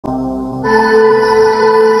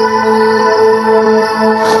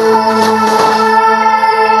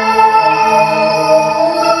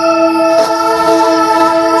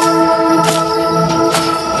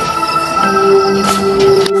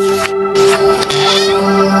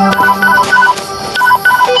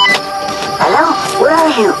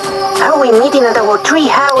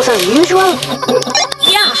Treehouse as usual?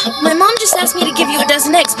 Yeah, my mom just asked me to give you a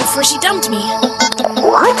dozen eggs before she dumped me.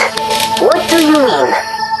 What? What do you mean?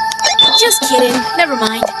 Just kidding. Never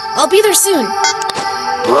mind. I'll be there soon.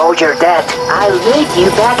 Roger that. I'll meet you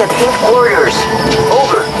back at headquarters.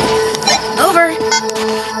 Over. Over.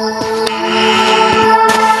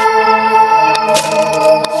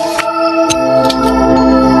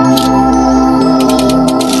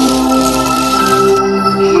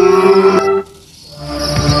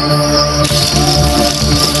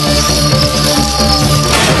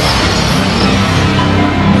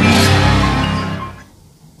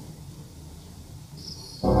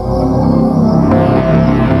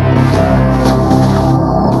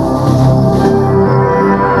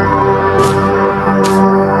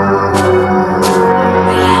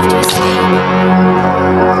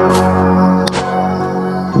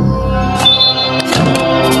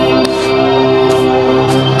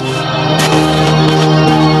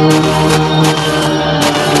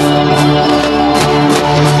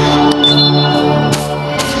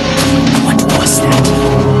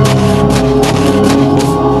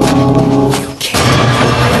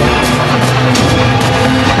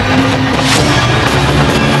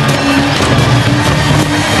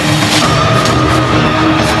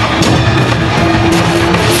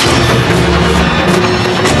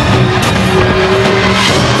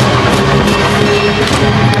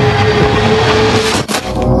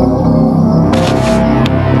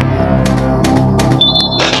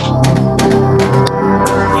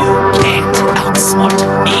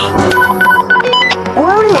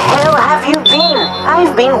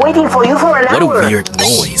 What a weird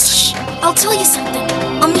noise. I'll tell you something.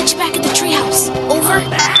 I'll meet you back at the treehouse. Over.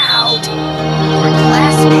 Out! Your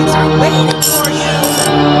classmates are waiting for you!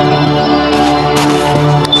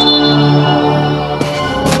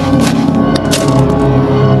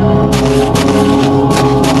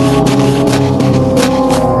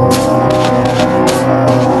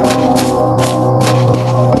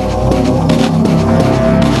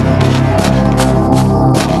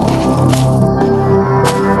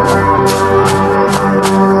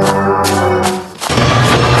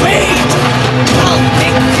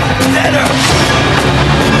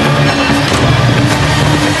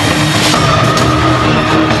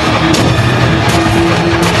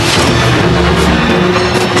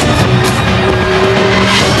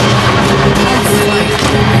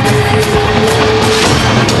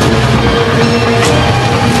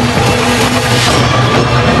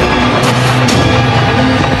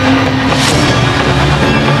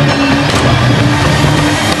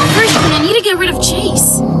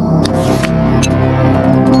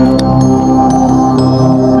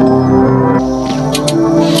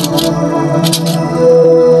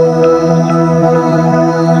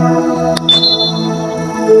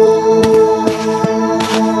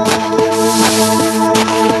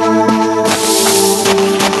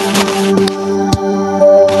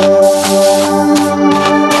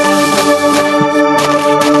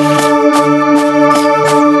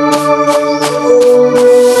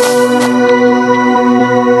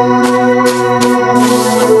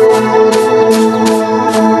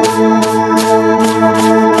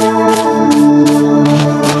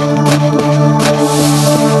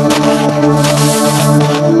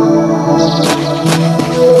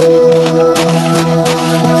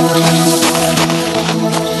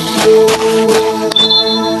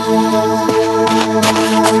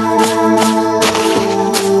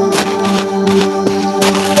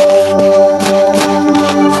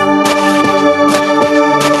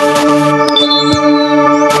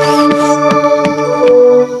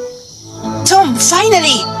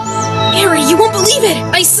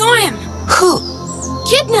 I saw him! Who?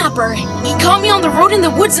 Kidnapper! He caught me on the road in the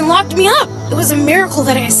woods and locked me up! It was a miracle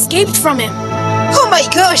that I escaped from him. Oh my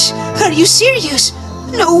gosh! Are you serious?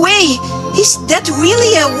 No way! Is that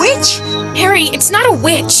really a witch? Harry, it's not a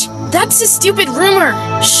witch. That's a stupid rumor.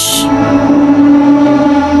 Shh.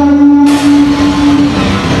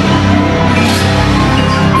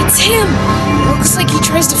 It's him! Looks like he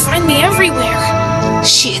tries to find me everywhere.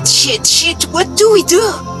 Shit, what do we do?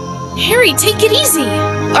 Harry, take it easy.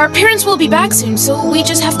 Our parents will be back soon, so we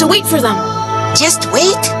just have to wait for them. Just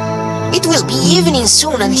wait? It will be evening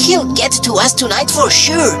soon and he'll get to us tonight for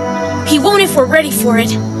sure. He won't if we're ready for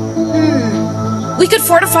it. We could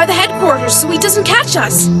fortify the headquarters so he doesn't catch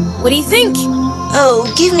us. What do you think? Oh,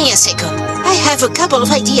 give me a second. I have a couple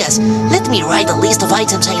of ideas. Let me write a list of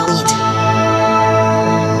items I'll need.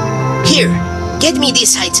 Here, get me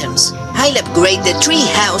these items. I'll upgrade the tree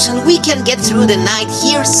house and we can get through the night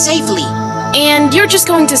here safely. And you're just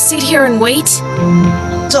going to sit here and wait?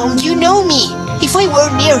 Don't you know me? If I were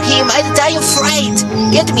near him, I'd die of fright.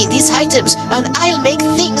 Get me these items and I'll make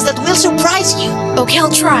things that will surprise you. Okay,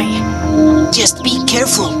 I'll try. Just be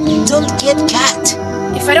careful. Don't get caught.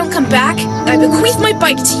 If I don't come back, I bequeath my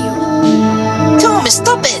bike to you. Tom,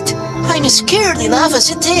 stop it! I'm scared enough as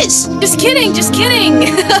it is. Just kidding, just kidding.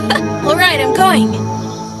 Alright, I'm going.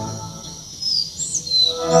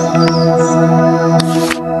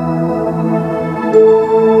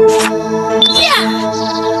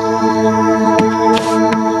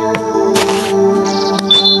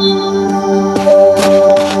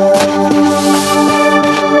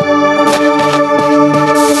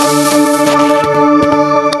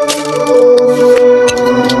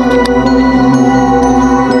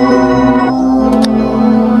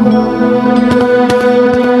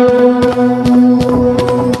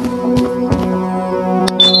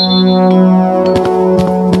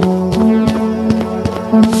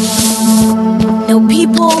 No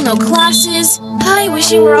people, no classes. I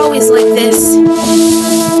wish you were always like this.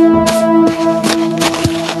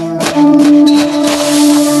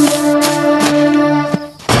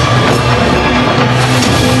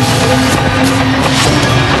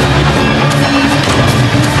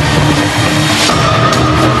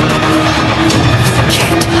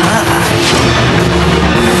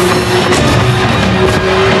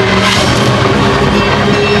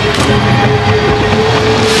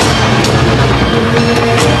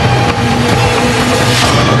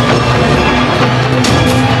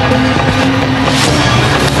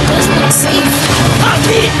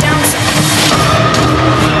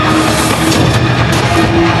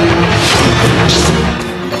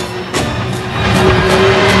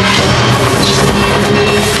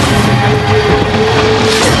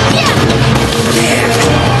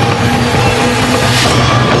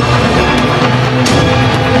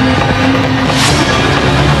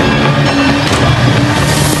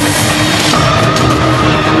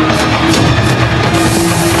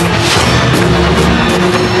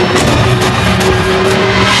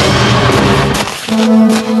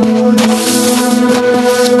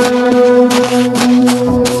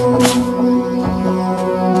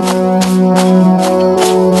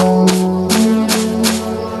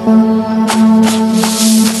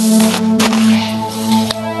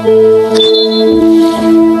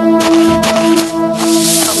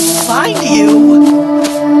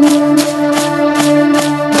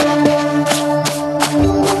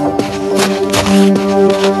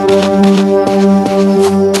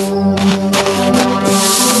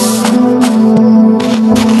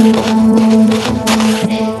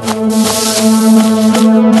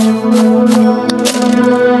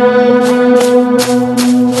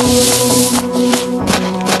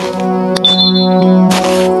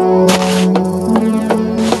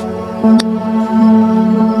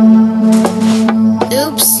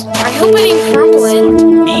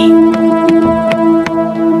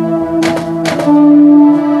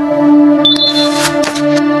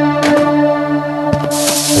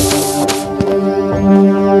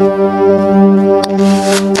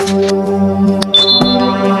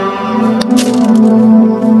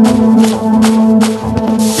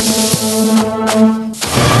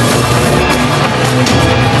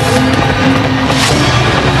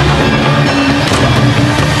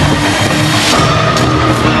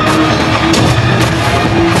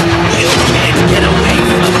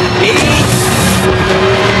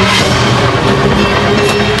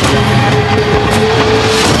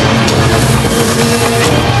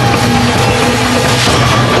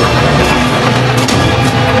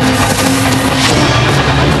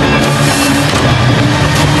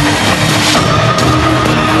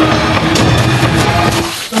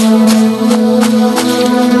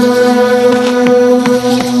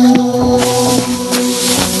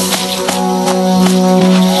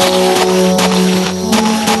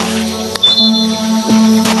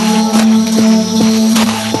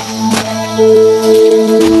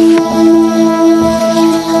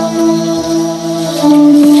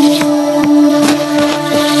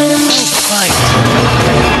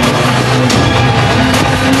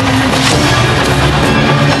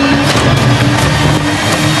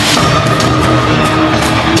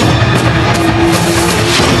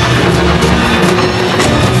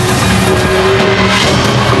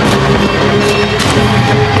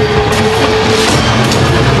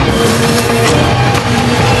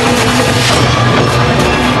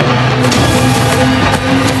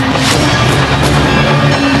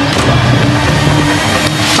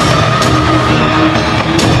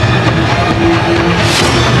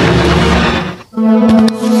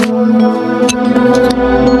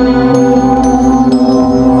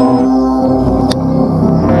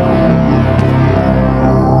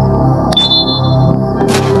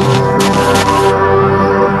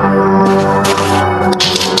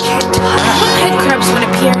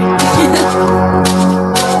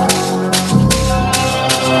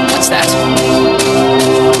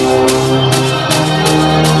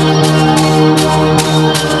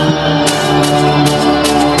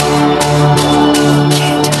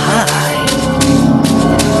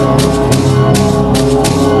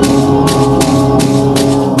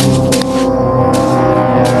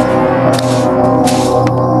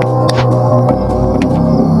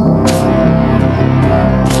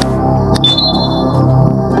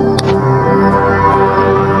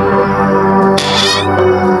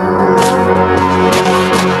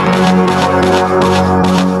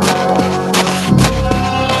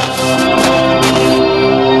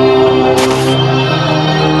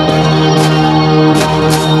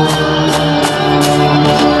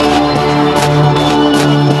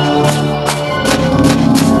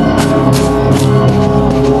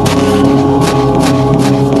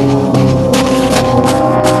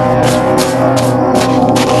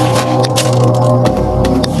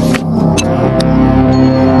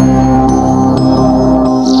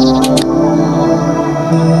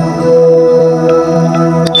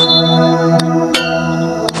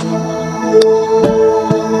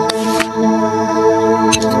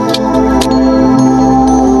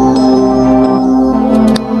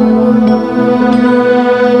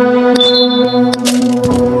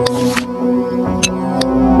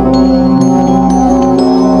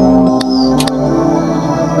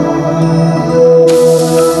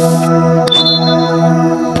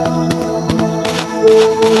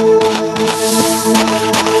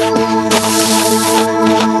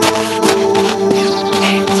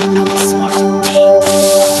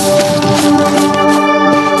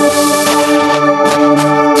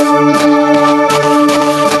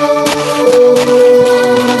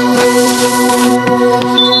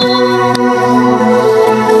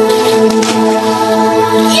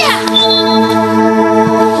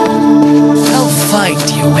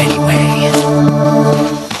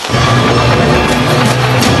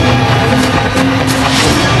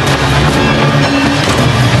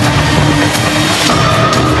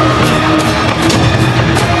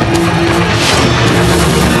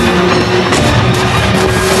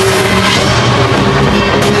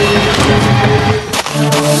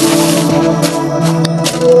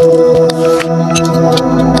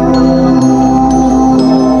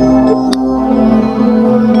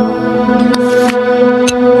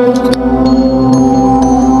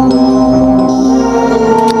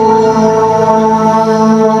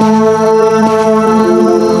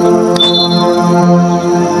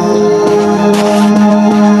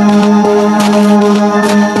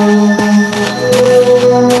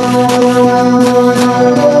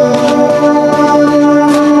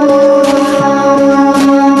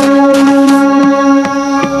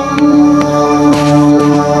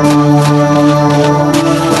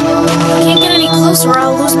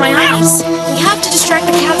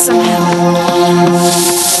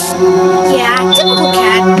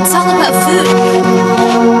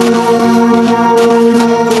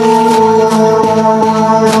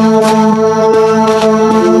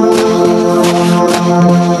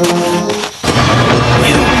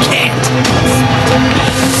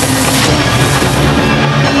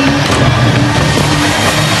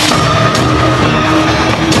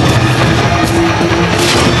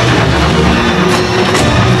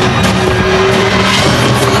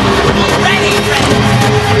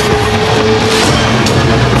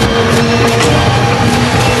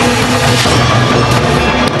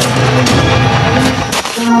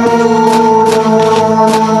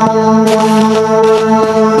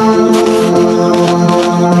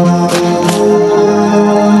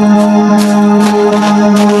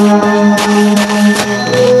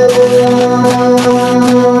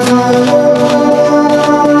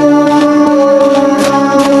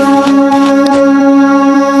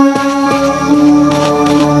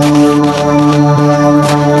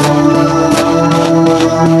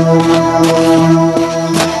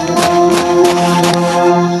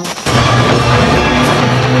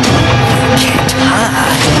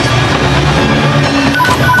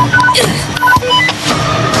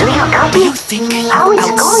 How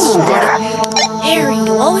it's going there? Harry,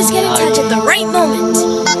 you always get in touch at the right moment.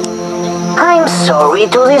 I'm sorry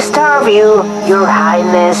to disturb you, Your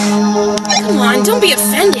Highness. Come on, don't be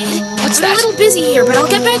offended. I'm a little busy here, but I'll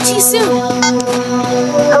get back to you soon.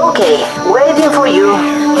 Okay, waiting for you.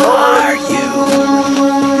 Who are you?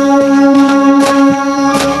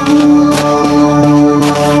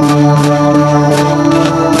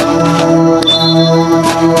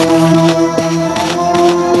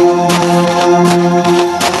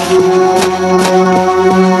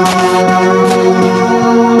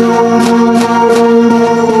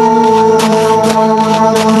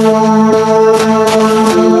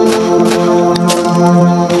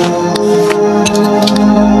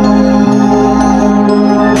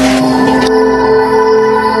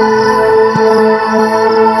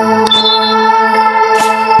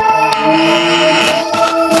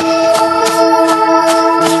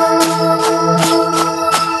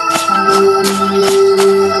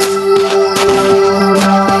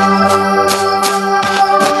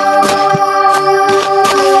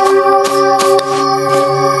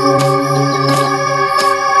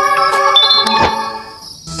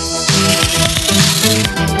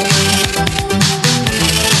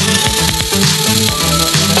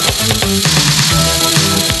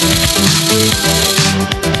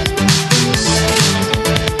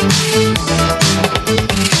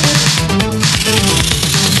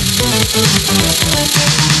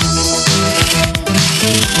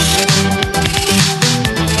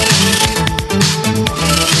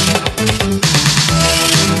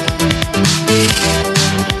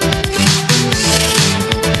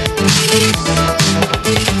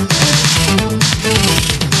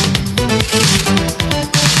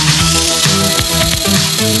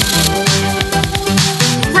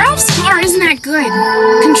 Ralph's car isn't that good.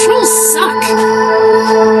 Controls suck.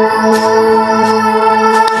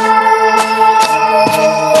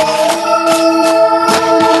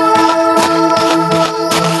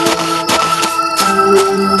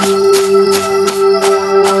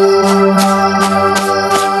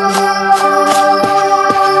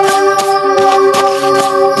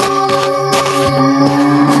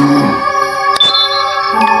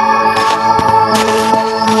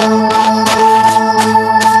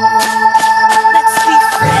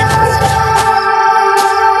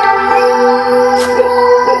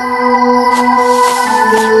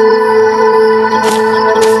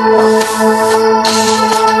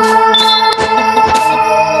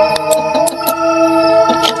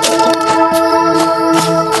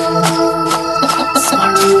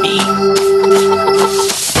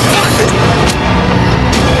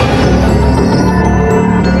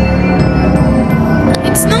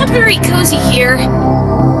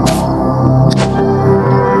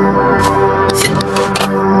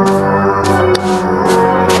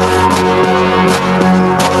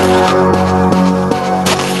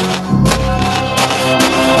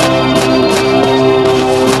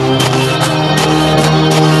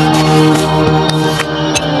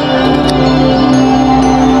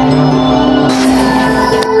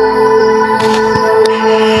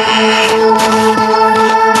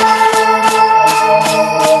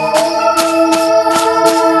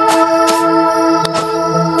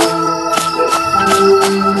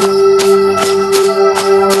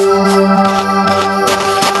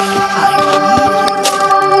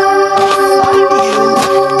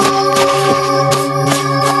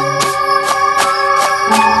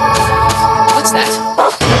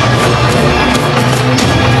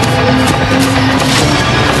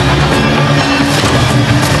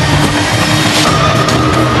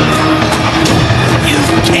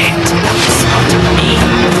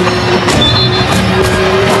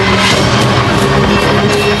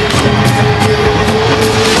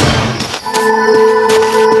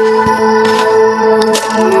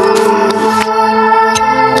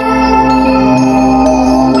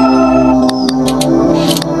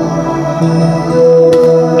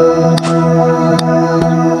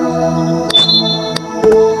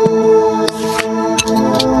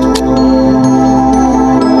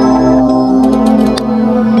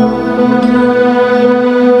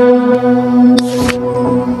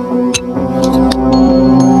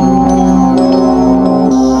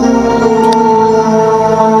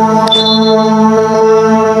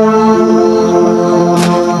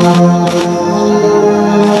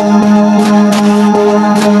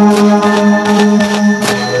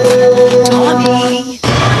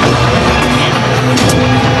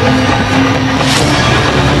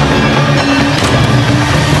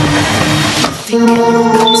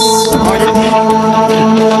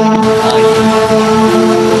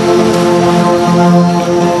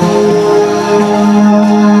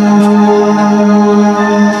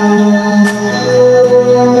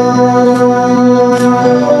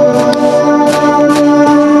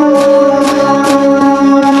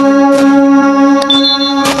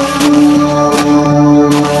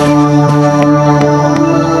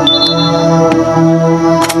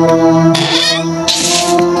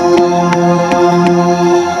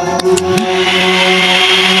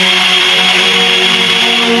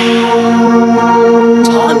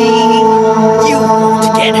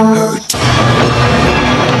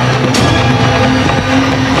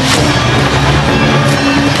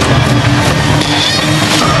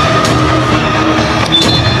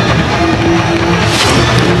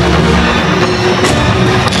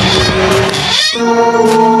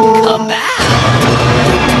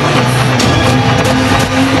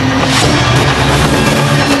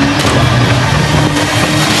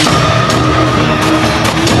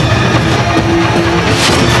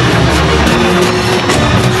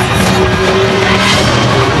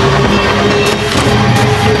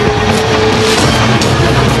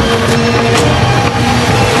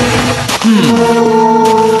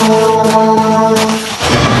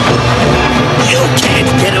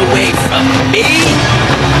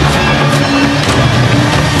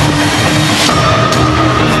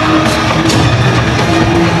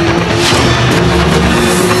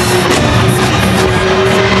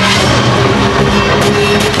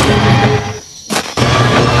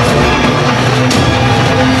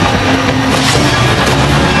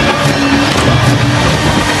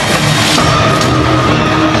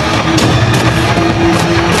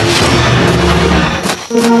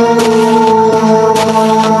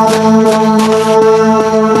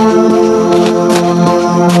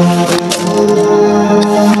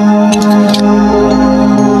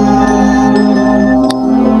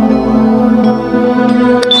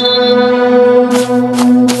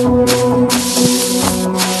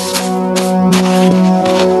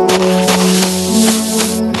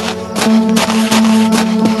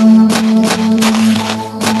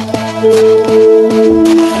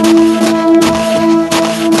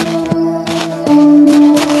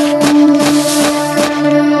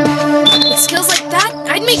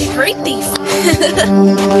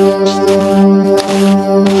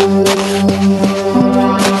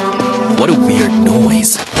 What a weird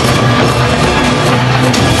noise.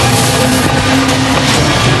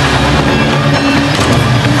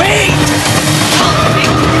 Wait! I'll make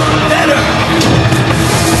you better!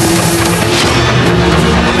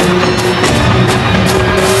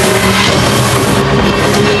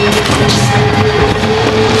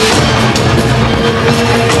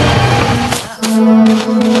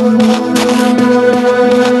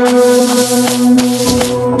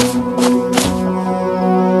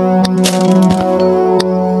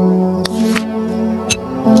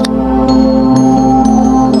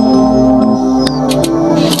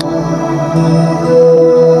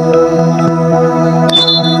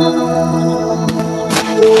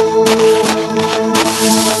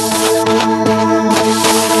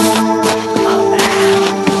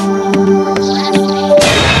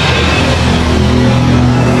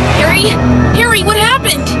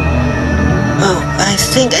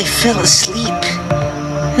 I fell asleep.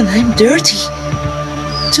 And I'm dirty.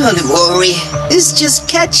 Don't worry, it's just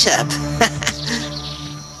ketchup.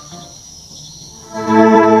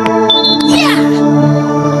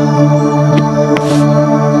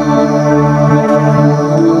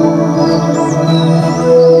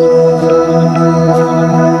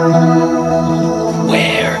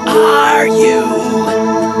 Where are you?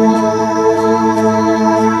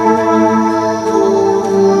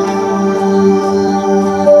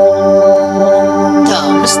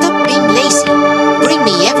 Stop being lazy. Bring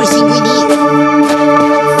me everything we need.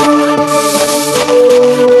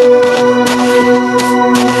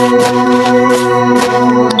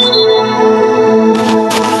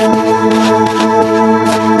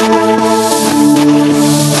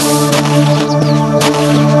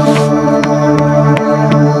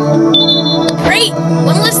 Great!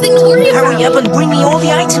 One less thing to worry about. Hurry up and bring me all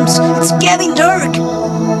the items. It's getting dark.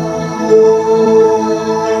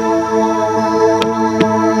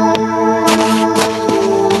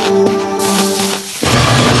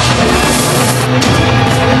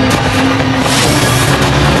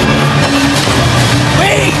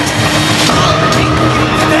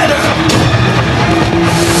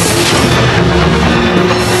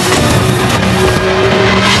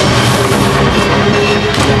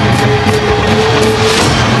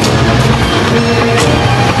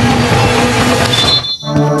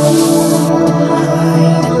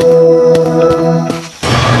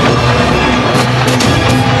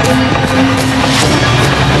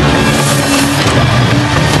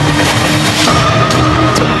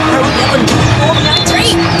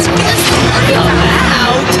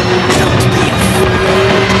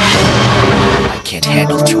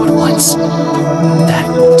 Handle two at once. That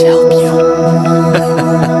won't help you.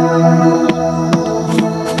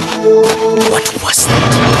 What was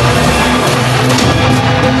that?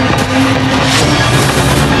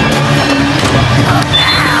 Come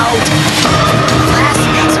out!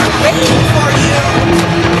 Classmates are waiting for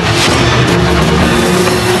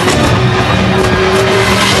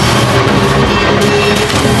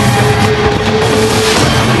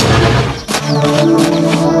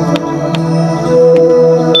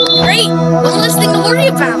Great! One less thing to worry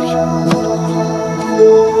about.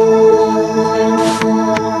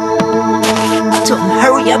 Don't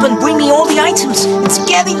hurry up and bring me all the items. It's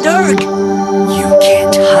getting dark. You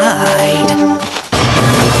can't hide.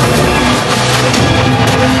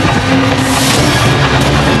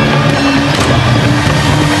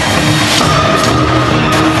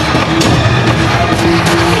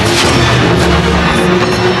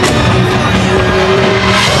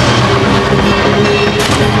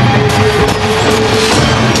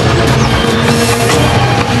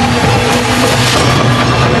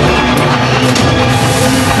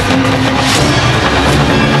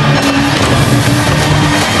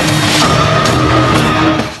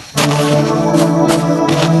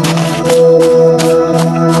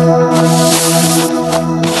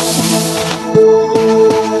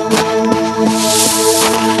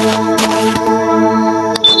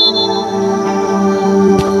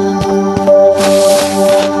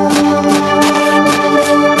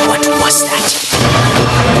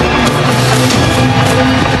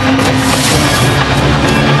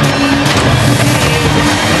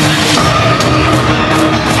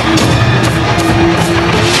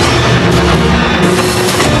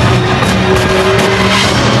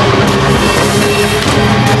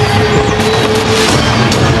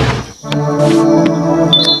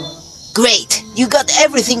 Great! You got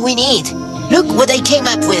everything we need. Look what I came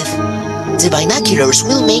up with. The binoculars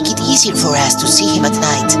will make it easier for us to see him at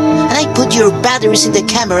night. And I put your batteries in the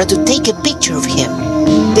camera to take a picture of him.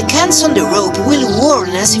 The cans on the rope will warn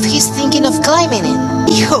us if he's thinking of climbing it.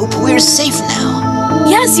 I hope we're safe now.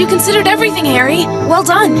 Yes, you considered everything, Harry. Well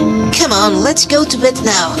done. Come on, let's go to bed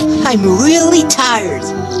now. I'm really tired.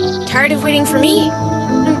 Tired of waiting for me?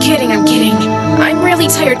 I'm kidding. I'm really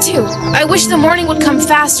tired too. I wish the morning would come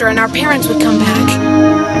faster and our parents would come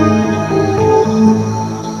back.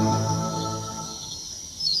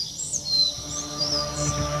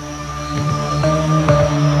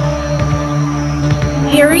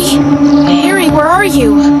 Harry? Harry, where are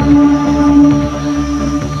you?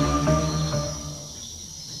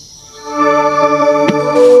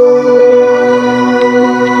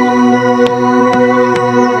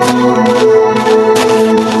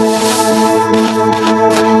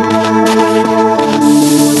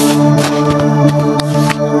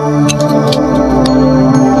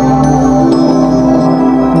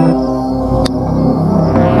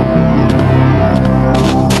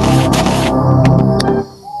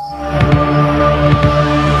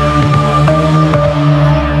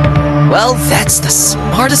 Well, that's the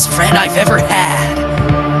smartest friend I've ever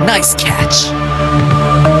had. Nice catch.